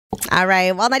All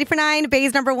right. Well, 90.9,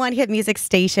 Bay's #1 hit music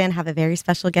station. Have a very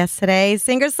special guest today.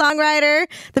 Singer-songwriter,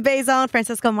 the Bay's own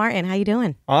Francisco Martin. How you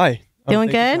doing? Hi. Doing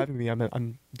thank you good? for having me.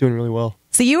 I'm doing really well.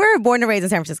 So you were born and raised in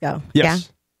San Francisco? Yes.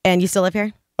 Yeah? And you still live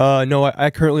here? No, I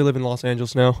currently live in Los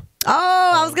Angeles now.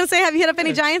 Oh, I was going to say, have you hit up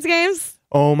any Giants games?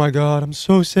 Oh my God, I'm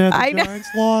so sad I the know. Giants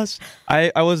lost.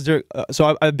 I was there.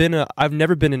 So I've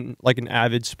never been an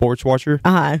avid sports watcher.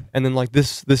 Uh-huh. And then like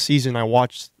this season, I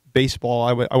watched baseball.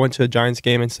 I went to a Giants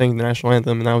game and sang the national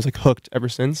anthem, and I was like hooked ever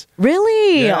since.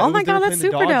 Really? Yeah, oh it my was they were God, that's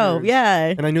playing the super dope. Dodgers. Yeah.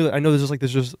 And I know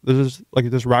there's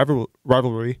this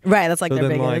rivalry. Right, that's like So their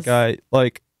then biggest.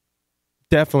 I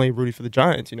definitely rooted for the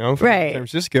Giants, from Right. San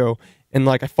Francisco, and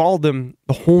like I followed them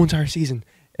the whole entire season,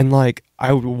 and like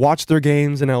I would watch their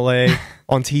games in LA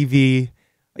on TV.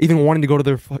 Even wanted to go to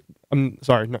their. I'm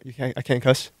sorry, no, I can't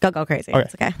cuss. Go crazy. Okay.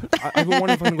 It's okay. I even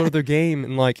wanted to go to their game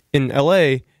and like in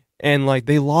LA, and like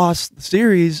they lost the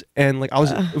series, and like I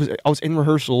was in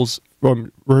rehearsals,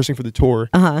 rehearsing for the tour,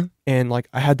 Uh-huh. and like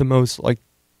I had the most like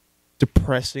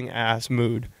depressing ass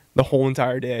mood the whole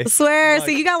entire day. I swear. Like,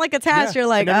 so you got like attached. Yeah. You're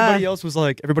like, and everybody else was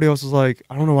like,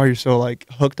 I don't know why you're so like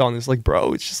hooked on this. Like,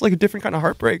 bro, it's just like a different kind of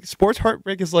heartbreak. Sports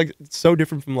heartbreak is like so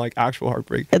different from like actual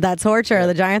heartbreak. that torture. Yeah.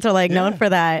 The Giants are like known Yeah. for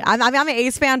that. I'm an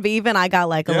A's fan, but even I got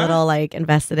like a Yeah. little like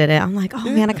invested in it. I'm like, oh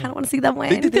man, I kind of want to see them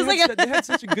win. They had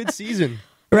such a good season.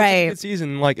 Right. Good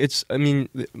season. Like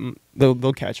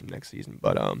they'll catch them next season.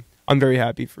 But I'm very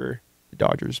happy for the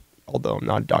Dodgers. Although I'm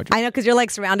not a Dodgers. I know, because you're like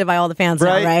surrounded by all the fans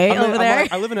now, right? Over there.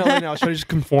 I live in LA now, so I just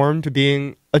conform to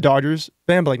being a Dodgers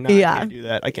fan. But like, nah, Yeah. I can't do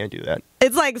that. I can't do that.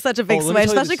 It's like such a big Oh, let me switch,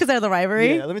 tell you especially this- because they're the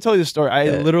rivalry. Yeah, let me tell you the story.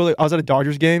 I was at a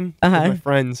Dodgers game with my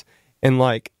friends, and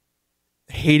like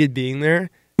hated being there.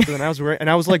 So then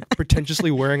I was like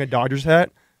pretentiously wearing a Dodgers hat,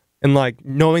 and like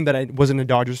knowing that I wasn't a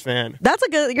Dodgers fan.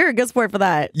 You're a good sport for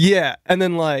that. Yeah, and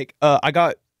then like I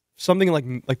got something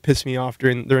like pissed me off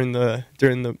during the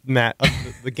mat of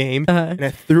the game, and I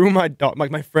threw my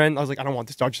friend. I was like, I don't want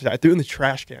this Dodgers hat. I threw it in the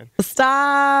trash can.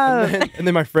 Stop. And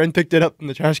then my friend picked it up in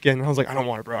the trash can, and I was like, I don't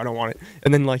want it, bro. I don't want it.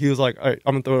 And then like he was like, all right,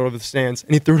 I'm gonna throw it over the stands,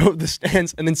 and he threw it over the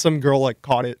stands, and then some girl like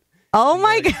caught it. Oh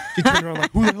my Like, God. she turned around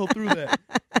like, who the hell threw that?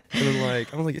 And then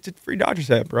like I was like, it's a free Dodgers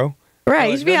hat, bro. Right, you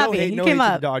Like, should be happy. hate, You no came hate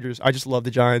to up. the Dodgers. I just love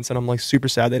the Giants, and I'm like super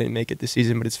sad they didn't make it this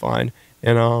season, but it's fine.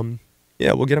 And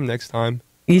yeah, we'll get them next time.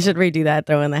 You should redo that,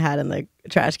 throw in the hat in the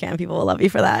trash can. People will love you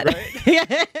for that.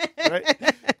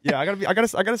 Right? Yeah, I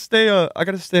gotta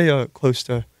stay close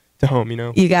to home,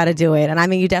 You got to do it. And I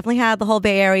mean, you definitely had the whole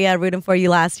Bay Area rooting for you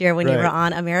last year when you Right. were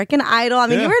on American Idol. I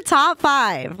mean, Yeah. you were top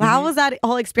 5. How was that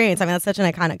whole experience? I mean, that's such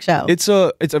an iconic show. It's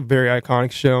a very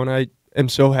iconic show, and I am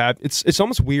so happy. It's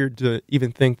almost weird to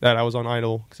even think that I was on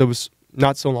Idol because it was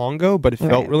not so long ago, but it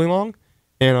felt Right. really long.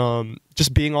 And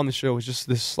just being on the show was just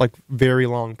this like very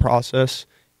long process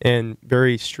and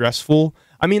very stressful.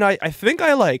 I mean, I think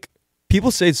I like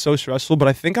people say it's so stressful, but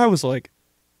I think I was like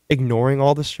ignoring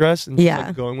all the stress and just, Yeah.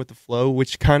 like, going with the flow,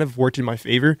 which kind of worked in my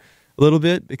favor a little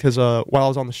bit because while I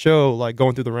was on the show, like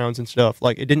going through the rounds and stuff,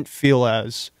 like it didn't feel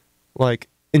as like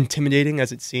intimidating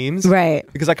as it seems. right.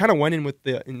 Because I kind of went in with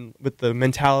the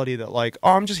mentality that like,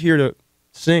 oh, I'm just here to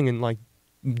sing and like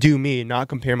do me, not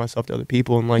compare myself to other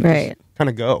people, and like Right. just kind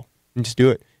of go and just do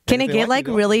it. Can And it if they get like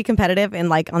me, they'll- really competitive and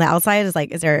like on the outside?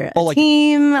 Is there a Oh, like-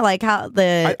 team? Like how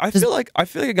the. I feel like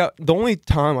I got the only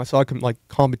time I saw like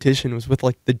competition was with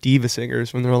like the diva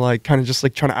singers when they were like kind of just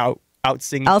like trying to out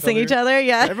sing. I'll sing each other.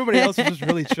 Yeah. Everybody else was just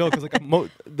really chill because like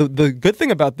the good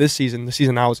thing about this season, the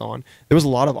season I was on, there was a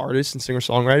lot of artists and singer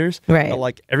songwriters. Right. That,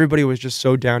 like everybody was just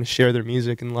so down to share their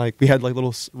music, and like we had like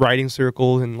little writing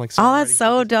circles and like. Oh, that's songwriting so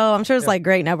circles. dope. I'm sure it's Yeah. like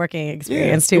great networking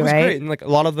experience It too, was right? Great. And like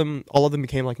all of them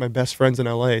became like my best friends in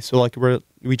LA. So like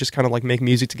we just kind of like make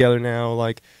music together now.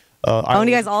 Like, Oh, and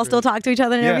you guys all still talk to each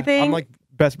other and everything? I'm like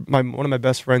one of my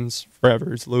best friends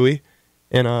forever is Louis,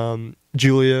 and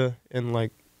Julia and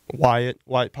like Wyatt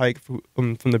Pike from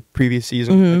the previous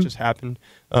season that just happened.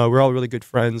 We're all really good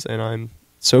friends, and I'm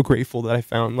so grateful that I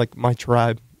found like my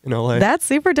tribe in LA. That's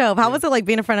super dope. How was it like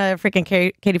being in front of freaking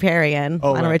Katy Perry and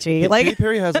Lionel Richie? Like, Katy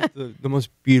Perry has like, the most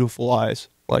beautiful eyes.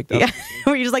 Like that. yeah,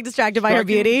 were you just like distracted by her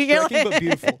beauty? You're Striking, like- but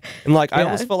beautiful. And like I Yeah.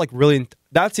 almost felt like really.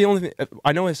 That's the only thing.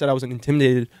 I know I said I wasn't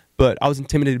intimidated, but I was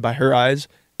intimidated by her eyes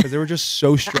because they were just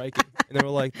so striking, and they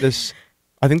were like this.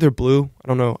 I think they're blue. I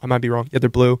don't know. I might be wrong. Yeah, they're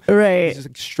blue. Right. Just,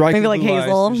 like, striking Maybe like blue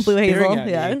hazel, eyes, just blue staring hazel. at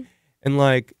me. Yeah. And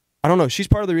like I don't know. She's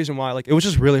part of the reason why. Like it was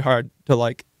just really hard to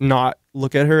like not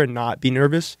look at her and not be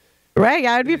nervous. Right.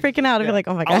 Yeah, I'd be freaking out. I'd be Yeah. like,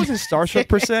 oh my God. I wasn't starstruck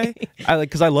per se.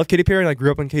 Because I love Katy Perry and I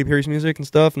grew up on Katy Perry's music and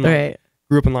stuff. And like, Right.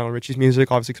 grew up on Lionel Richie's music,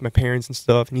 obviously because my parents and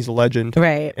stuff, and he's a legend.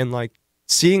 Right. And like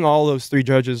seeing all those three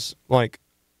judges like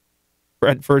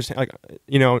at first, like,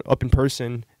 up in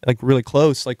person, like really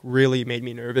close, like really made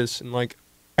me nervous, and like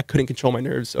I couldn't control my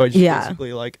nerves, so I just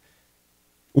basically like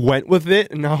went with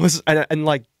it, and I was and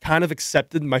like kind of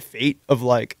accepted my fate of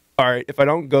like, all right, if I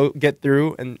don't get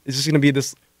through, and it's just gonna be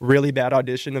this really bad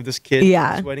audition of this kid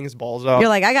sweating his balls off. You're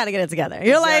like, I gotta get it together.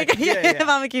 You're like, if I'm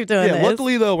gonna keep doing this.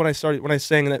 Luckily though, when I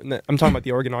sang that, I'm talking about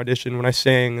the organ audition, when I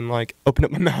sang and like opened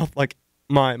up my mouth, like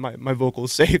my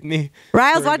vocals saved me.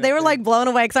 Right, I was watching, they were like blown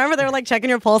away, because I remember they were like checking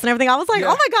your pulse and everything. I was like, oh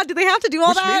my God, do they have to do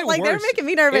all that? Like, they were making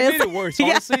me nervous. It made it worse.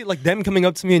 Honestly, like them coming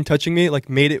up to me and touching me, like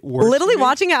made it worse. Literally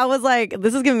watching it, I was like,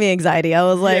 this is giving me anxiety. I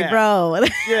was like, bro,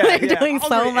 they're doing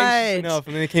so much. Enough.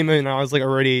 And then they came in, and I was like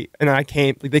already, and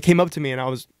they came up to me, and I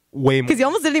was way more. Because you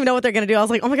almost didn't even know what they're gonna do. I was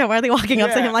like, oh my God, why are they walking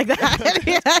up to him like that?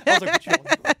 I was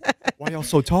like, why y'all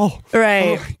so tall?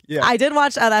 Right. I did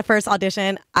watch that first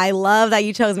audition. I love that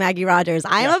you chose Maggie Rogers.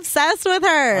 I'm obsessed with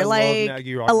her. I like love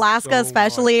Maggie Rogers Alaska,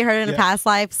 especially her in a past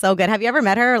life. So good. Have you ever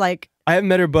met her? Like, I haven't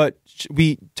met her, but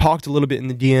we talked a little bit in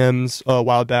the DMs a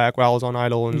while back while I was on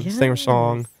Idol and sang her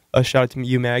song. Shout out to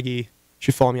you, Maggie. You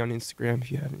should follow me on Instagram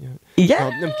if you haven't yet. Yeah,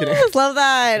 I'm kidding. Love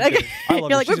that. Okay. I love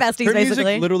You're like, we're besties, her basically.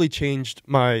 Music literally changed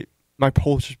my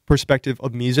whole perspective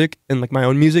of music and like my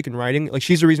own music and writing. Like,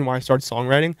 she's the reason why I started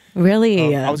songwriting.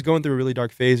 Really? I was going through a really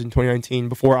dark phase in 2019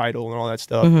 before Idol and all that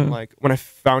stuff. And like when I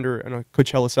found her in a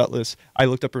Coachella set list, I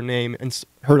looked up her name and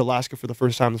heard Alaska for the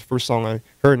first time. The first song I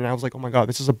heard, and I was like, oh my God,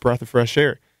 this is a breath of fresh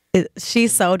air.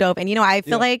 She's so dope. And I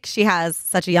feel like she has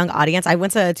such a young audience. I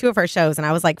went to 2 of her shows and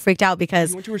I was like freaked out because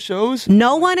you went to her shows?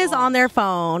 No one is on their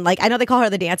phone. Like, I know they call her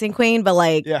the dancing queen, but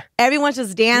like everyone's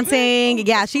just dancing.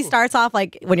 Yeah, she starts off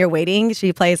like when you're waiting,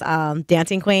 she plays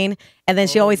dancing queen, and then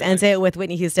she always ends it with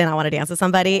Whitney Houston, I Want to Dance with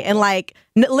Somebody. And like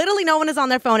literally no one is on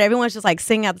their phone. Everyone's just like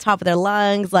singing at the top of their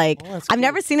lungs. Like, I've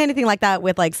never seen anything like that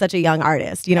with like such a young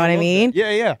artist. You know what I mean?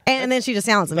 Yeah. And then she just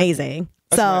sounds amazing.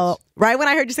 So right when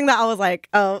I heard you sing that, I was like,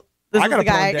 oh, this is the guy.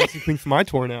 I got a dancing queen for my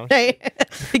tour now. Right.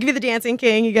 He could be the dancing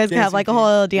king. You guys can have like a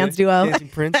whole dance duo. Dancing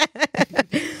prince.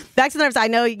 Back to the nerves. I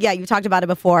know, you've talked about it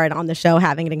before and on the show,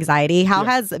 having an anxiety. How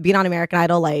has being on American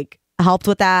Idol like helped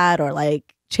with that or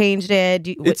like changed it?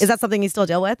 Is that something you still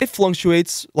deal with? It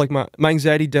fluctuates. Like my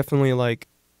anxiety definitely like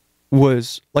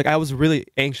was like, I was really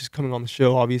anxious coming on the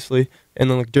show, obviously. And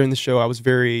then like during the show, I was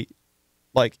very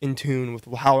like in tune with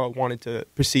how I wanted to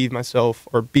perceive myself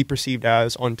or be perceived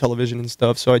as on television and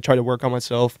stuff. So I tried to work on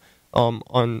myself,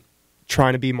 on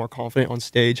trying to be more confident on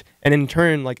stage, and in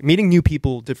turn, like meeting new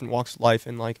people, different walks of life,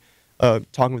 and like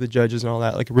talking with the judges and all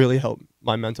that, like really helped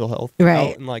my mental health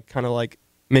out, and like kind of like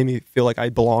made me feel like I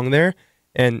belong there,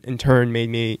 and in turn made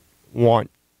me want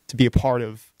to be a part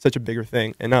of such a bigger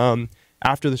thing. And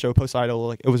after the show, post Idol,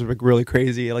 like it was like really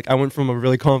crazy. Like I went from a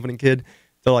really confident kid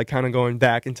to like kind of going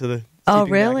back into the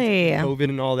really? COVID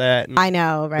and all that. And I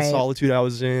know, right? The solitude I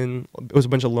was in. It was a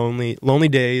bunch of lonely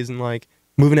days, and like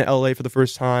moving to LA for the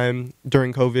first time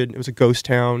during COVID. It was a ghost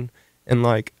town, and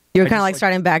like you were kind of like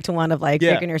starting back to one of like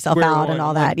figuring yourself out and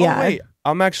all that. Like, oh, wait,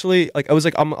 I'm actually like I was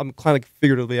like I'm kind of like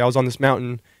figuratively I was on this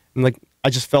mountain, and like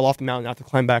I just fell off the mountain. I have to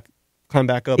climb back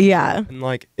up. Yeah, and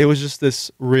like it was just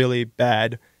this really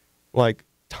bad like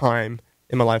time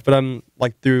in my life. But I'm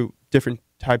like through different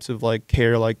types of like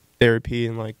care, like therapy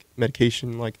and like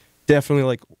medication, like definitely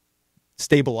like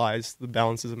stabilize the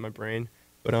balances of my brain.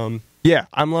 But yeah,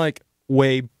 I'm like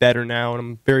way better now, and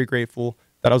I'm very grateful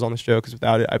that I was on the show, because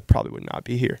without it I probably would not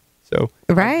be here. So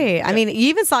I mean, you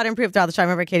even saw it improve throughout the show. I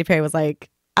remember Katy Perry was like,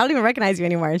 I don't even recognize you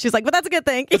anymore, and she's like, but that's a good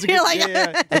thing. You're like,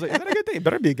 yeah. I was like, is that a good thing? It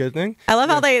better be a good thing. I love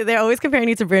how they're always comparing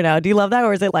you to Bruno. Do you love that,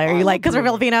 or is it like, are you like, because we're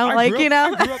Filipino, I grew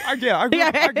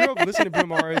up listening to Bruno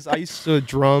Mars. I used to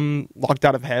drum Locked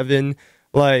Out of Heaven,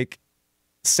 like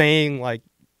saying like,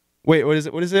 wait, what is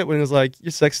it? When it was like,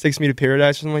 your sex takes me to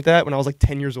paradise or something like that, when I was like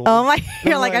 10 years old. Oh my,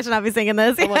 you're like, I should not be singing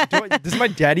this. I'm like, does my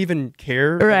dad even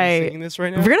care that I'm singing this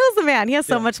right now? Bruno's the man. He has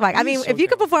so much swag. I mean, if you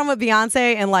could perform with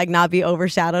Beyonce and like not be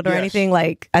overshadowed or anything,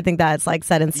 like I think that's like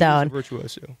set in stone. He's a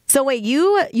virtuoso. So wait,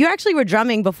 you actually were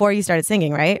drumming before you started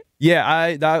singing, right?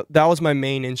 Yeah, that was my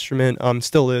main instrument,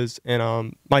 still is.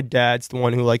 And my dad's the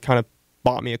one who like kind of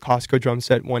bought me a Costco drum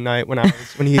set one night when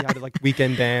he had like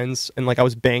weekend bands, and like I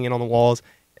was banging on the walls.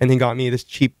 And he got me this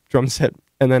cheap drum set,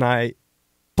 and then I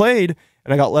played,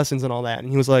 and I got lessons and all that. And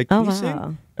he was like, "Can you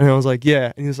sing?" And I was like,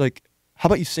 "Yeah." And he was like, "How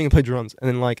about you sing and play drums?" And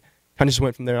then like kind of just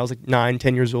went from there. I was like 9,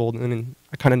 10 years old, and then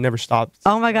I kind of never stopped.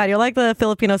 Oh my God, you're like the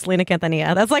Filipino Selena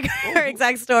Quintanilla. That's like her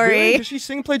exact story. Really? Does she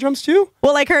sing and play drums too?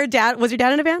 Well, like her dad, was your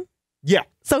dad in a band? Yeah.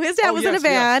 So his dad was in a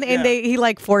band, and he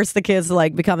like forced the kids to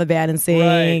like become a band and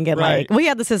sing, and like, well, he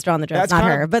had the sister on the drums, not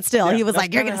her, but still, he was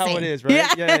like, "You're gonna sing." That's how it is,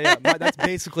 right? Yeah. That's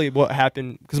basically what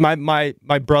happened, because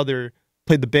my brother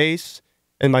played the bass,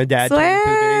 and my dad played the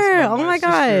bass. Oh my sister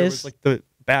gosh. was like the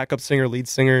backup singer, lead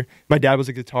singer. My dad was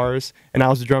a guitarist, and I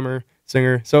was the drummer,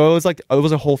 singer. So it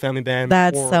was a whole family band.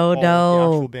 That's so dope.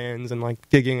 The actual bands and like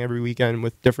gigging every weekend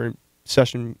with different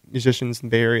session musicians in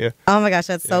the Bay Area. Oh my gosh,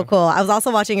 that's so cool. I was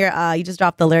also watching your you just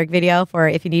dropped the lyric video for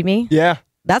If You Need Me. Yeah.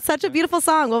 That's such a beautiful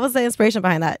song. What was the inspiration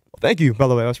behind that? Well, thank you, by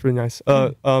the way. That was pretty nice.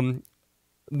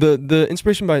 The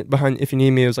inspiration behind If You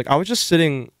Need Me was like I was just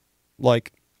sitting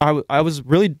like I was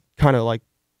really kind of like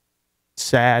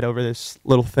sad over this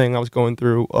little thing I was going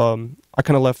through. I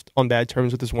kind of left on bad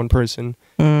terms with this one person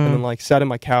and then like sat on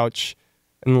my couch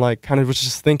and like kind of was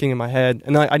just thinking in my head.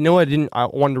 And I know I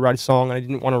wanted to write a song and I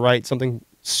didn't want to write something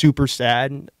super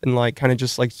sad and like kind of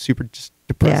just like super just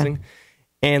depressing. Yeah.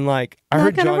 And like I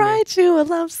heard John write you a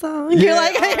love song. Yeah, you're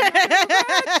like,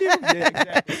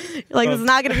 exactly. You're like this is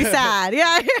not gonna be sad.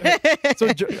 Yeah.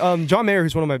 So John Mayer,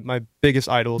 who's one of my biggest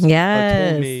idols, yes.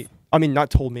 told me. I mean,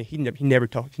 not told me. He never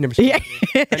talked. He never spoke to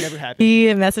me. That never happened. He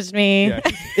messaged me. Yeah.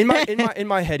 In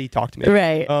my head, he talked to me.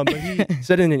 Right. But he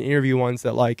said in an interview once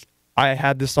that like I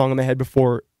had this song in my head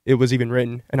before it was even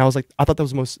written, and I was like, I thought that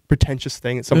was the most pretentious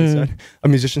thing that someone said, a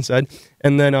musician said,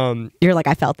 and then you're like,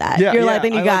 I felt that. Yeah, you're like,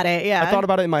 then you got it. Yeah. I thought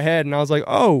about it in my head, and I was like,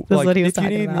 oh, this like is what he was if you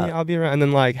talking need about. me, I'll be around. And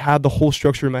then like had the whole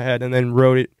structure in my head, and then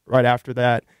wrote it right after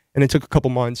that. And it took a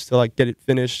couple months to like get it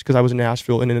finished because I was in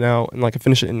Nashville, in and out, and like I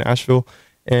finished it in Nashville,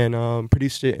 and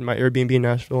produced it in my Airbnb in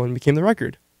Nashville, and became the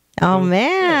record. Oh so,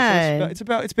 man,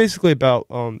 yeah, it's basically about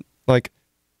like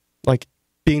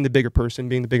being the bigger person,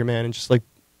 being the bigger man, and just like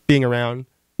being around.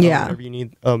 Whenever you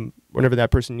need, whenever that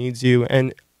person needs you.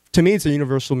 And to me, it's a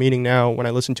universal meaning now. When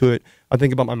I listen to it, I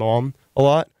think about my mom a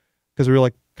lot because we're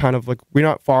like kind of like we're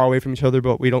not far away from each other,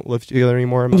 but we don't live together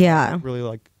anymore. My mom really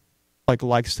like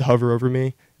likes to hover over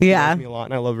me. She loves me a lot,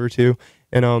 and I love her too.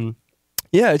 And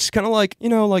it's just kind of like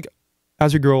like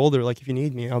as we grow older, like if you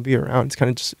need me, I'll be around. It's kind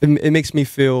of just it makes me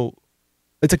feel.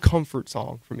 It's a comfort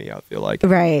song for me. I feel like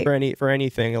for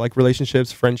anything like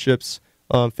relationships, friendships,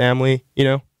 family.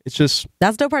 It's just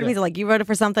that's dope part of me. So like you wrote it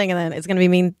for something, and then it's gonna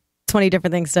mean 20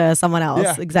 different things to someone else.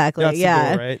 Yeah. Exactly. That's the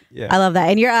goal, right? Yeah. I love that.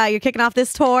 And you're kicking off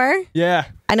this tour. Yeah.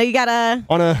 I know you got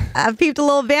I've peeped a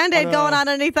little Band-Aid going on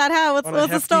underneath that hat.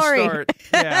 What's the story?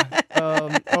 Yeah.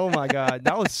 Oh my God,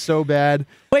 that was so bad.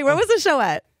 Wait, where was the show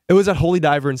at? It was at Holy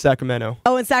Diver in Sacramento.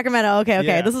 Oh, in Sacramento. Okay.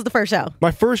 Yeah. This is the first show. My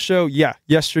first show,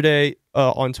 yesterday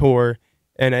on tour,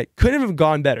 and it couldn't have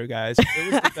gone better, guys.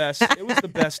 It was the best. It was the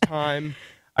best time.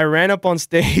 I ran up on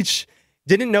stage,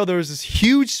 didn't know there was this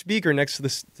huge speaker next to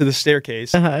the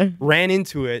staircase. Ran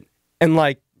into it, and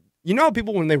like how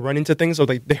people when they run into things or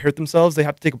they hurt themselves, they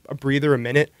have to take a breather, a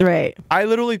minute. Right. I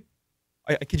literally,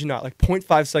 I kid you not, like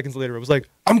 0.5 seconds later, it was like,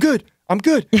 I'm good.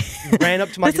 Ran up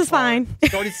to my this guitar, is fine.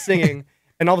 Started singing,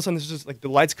 and all of a sudden there's just like the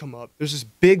lights come up. There's this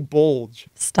big bulge,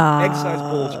 egg-sized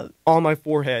bulge on my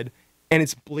forehead. And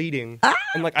it's bleeding,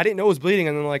 and like I didn't know it was bleeding,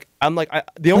 and then like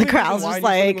the only crowd's reason just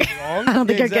why like, was wrong, I don't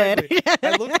think you're good.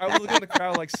 I was looking at the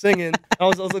crowd like singing. I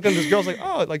was looking at this girl, I was like,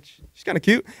 oh, like she's kind of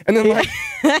cute, and then like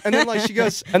she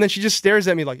goes, and then she just stares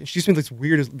at me like she gives me this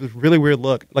really weird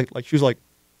look, like she was like,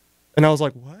 and I was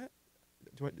like, what?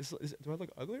 Do I look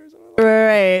ugly or something?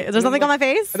 Right. Is there something on my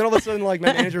face? And then all of a sudden, like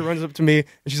my manager runs up to me, and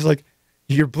she's like,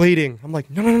 you're bleeding. I'm like,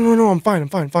 no, I'm fine.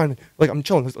 Like, I'm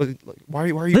chilling. Like, why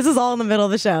are you? This is all in the middle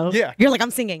of the show. Yeah. You're like,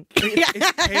 I'm singing.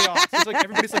 It's chaos. It's like,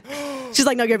 everybody's like, she's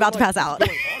like, no, you're about to pass out.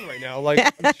 What's going on right now? Like,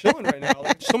 I'm chilling right now.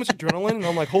 Like, so much adrenaline. And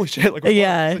I'm like, holy shit. Like,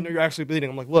 yeah. No, you're actually bleeding.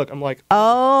 I'm like, look. I'm like,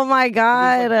 oh my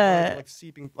God. Like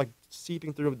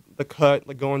seeping through the cut,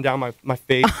 like going down my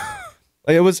face.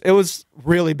 Like it was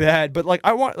really bad, but like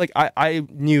I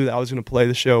knew that I was gonna play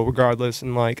the show regardless,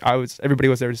 and like everybody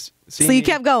was there to see me. So you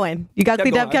kept going. You got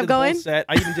cleaned up, kept going. Set.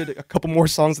 I even did a couple more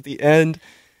songs at the end.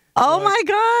 Oh my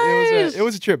gosh! It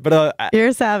was a trip, but you're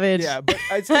a savage. Yeah, but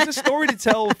it's a story to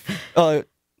tell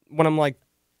when I'm like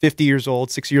 50 years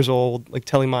old, 6 years old, like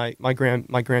telling my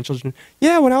grandchildren.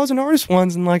 Yeah, when I was an artist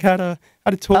once and like had a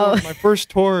tour, my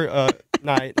first tour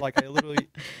night, like I literally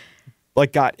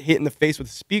like got hit in the face with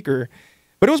a speaker.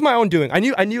 But it was my own doing. I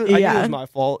knew it was my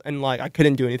fault, and like I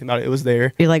couldn't do anything about it. It was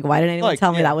there. You're like, why didn't anyone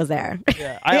tell me that was there?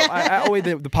 Yeah, I always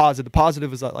the positive. The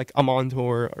positive is that like I'm on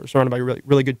tour, surrounded by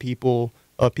really good people.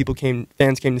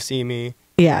 Fans came to see me.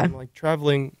 Yeah, and, like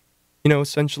traveling,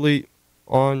 essentially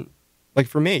on. Like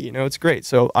for me, it's great.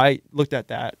 So I looked at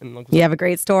that and looked. You have a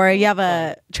great story. You have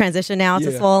a transition now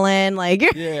to Swollen. Like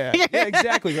yeah,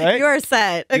 exactly, right? You're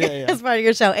set. Okay, as part of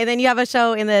your show, and then you have a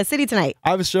show in the city tonight. I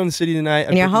have a show in the city tonight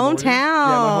in your hometown.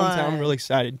 Yeah, my hometown. I'm really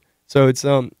excited. So it's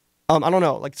I don't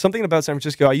know, like something about San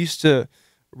Francisco. I used to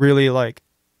really like.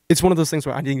 It's one of those things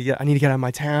where I need to get out of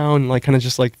my town, like kind of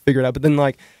just like figure it out. But then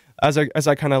like as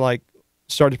I kind of like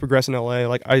started to progress in LA,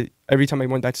 like every time I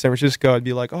went back to San Francisco, I'd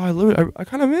be like, oh, I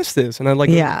kind of miss this, and I like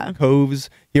coves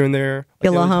here and there. Like, get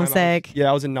a little homesick.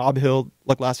 I was in Nob Hill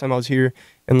like last time I was here,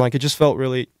 and like it just felt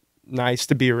really nice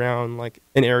to be around like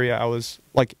an area I was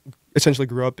like essentially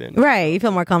grew up in. Right, you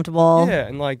feel more comfortable. Yeah,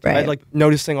 and like I like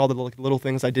noticing all the like little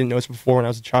things I didn't notice before when I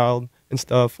was a child and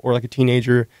stuff, or like a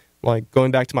teenager. Like going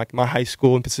back to my high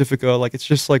school in Pacifica, like it's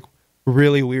just like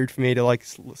really weird for me to like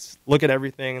look at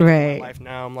everything in my life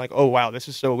now. I'm like, oh wow, this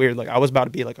is so weird. Like I was about to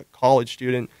be like a college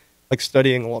student, like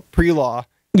studying pre-law.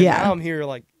 And now I'm here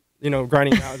like, you know,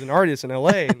 grinding out as an artist in LA,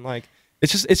 and like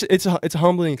it's just it's a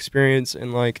humbling experience,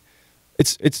 and like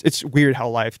it's weird how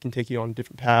life can take you on a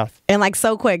different path. And like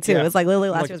so quick too. It's like literally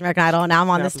last year was American Idol, and now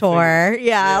I'm on this tour.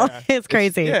 Yeah. It's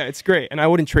crazy. It's great. And I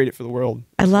wouldn't trade it for the world.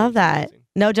 I love that. Amazing.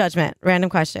 No judgment. Random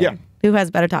question. Yeah. Who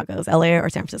has better tacos, LA or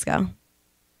San Francisco?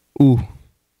 Ooh.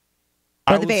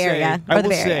 Or the Bay Area. I will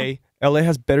say LA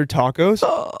has better tacos,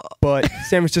 but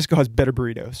San Francisco has better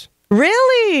burritos.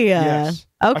 Really? Yes.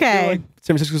 Okay. I feel like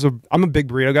San Francisco's I'm a big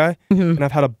burrito guy, and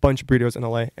I've had a bunch of burritos in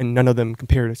LA, and none of them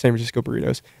compare to San Francisco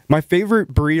burritos. My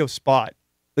favorite burrito spot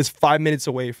is 5 minutes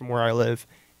away from where I live,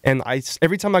 and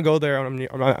every time I go there on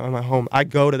my home, I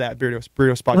go to that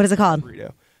burrito spot. What is it called?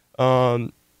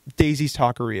 Burrito. Daisy's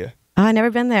Taqueria. Oh, I've never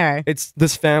been there. It's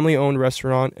this family-owned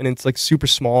restaurant, and it's like super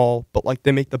small, but like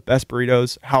they make the best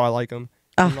burritos how I like them.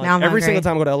 Oh, like, now I'm every single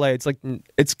time I go to LA, it's like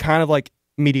it's kind of like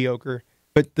mediocre,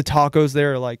 but the tacos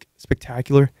there are like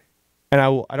spectacular. And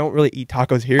I don't really eat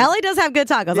tacos here. LA does have good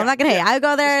tacos. I'm not gonna hate. I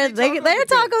go there. Their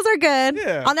tacos are good.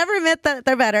 Yeah. I'll never admit that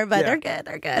they're better, but they're good.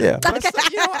 They're good. Yeah.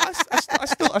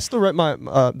 I still rent my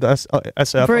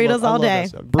SF burritos all day.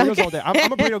 Burritos all day.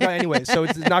 I'm a burrito guy anyway, so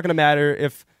it's not gonna matter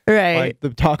if like the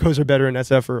tacos are better in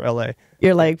SF or LA.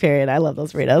 You're like, period. I love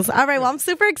those burritos. All right, well, I'm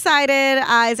super excited.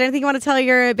 Is there anything you want to tell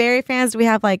your Bay Area fans? Do we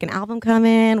have like an album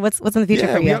coming? What's in the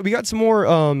future for you? We got some more.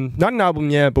 Not an album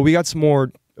yet, but we got some more.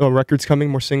 Records coming,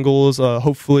 more singles,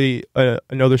 hopefully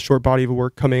another short body of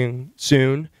work coming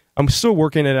soon. I'm still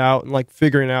working it out and like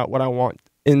figuring out what I want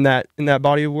in that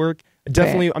body of work. I'm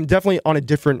definitely on a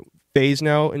different phase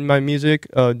now in my music,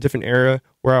 different era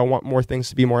where I want more things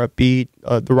to be more upbeat,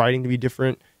 the writing to be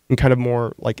different and kind of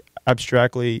more like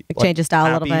abstractly change the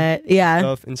style a little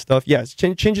bit, stuff. Yeah, it's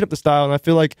changing up the style, and I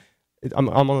feel like I'm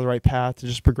on the right path to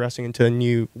just progressing into a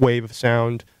new wave of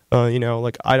sound.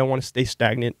 Like I don't want to stay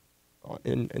stagnant.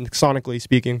 And sonically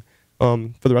speaking,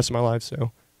 for the rest of my life,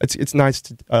 so it's nice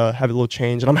to have a little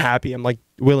change, and I'm happy. I'm like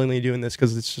willingly doing this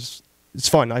because it's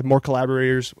fun. I have more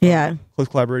collaborators, close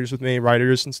collaborators with me,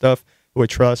 writers and stuff who I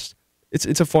trust.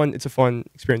 It's a fun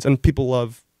experience, and people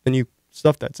love the new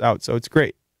stuff that's out, so it's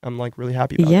great. I'm like really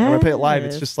happy about it. When I play it live,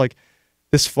 it's just like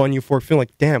this fun euphoric feeling.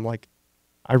 Like damn, like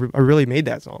I really made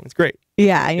that song. It's great.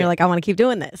 Yeah, and you're like, I want to keep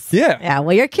doing this. Yeah.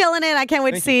 Well, you're killing it. I can't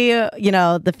wait to see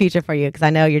the future for you, because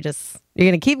I know you're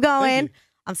going to keep going.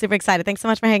 I'm super excited. Thanks so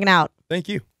much for hanging out. Thank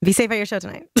you. Be safe at your show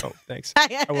tonight. Oh, thanks.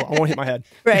 I won't hit my head.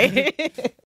 Right.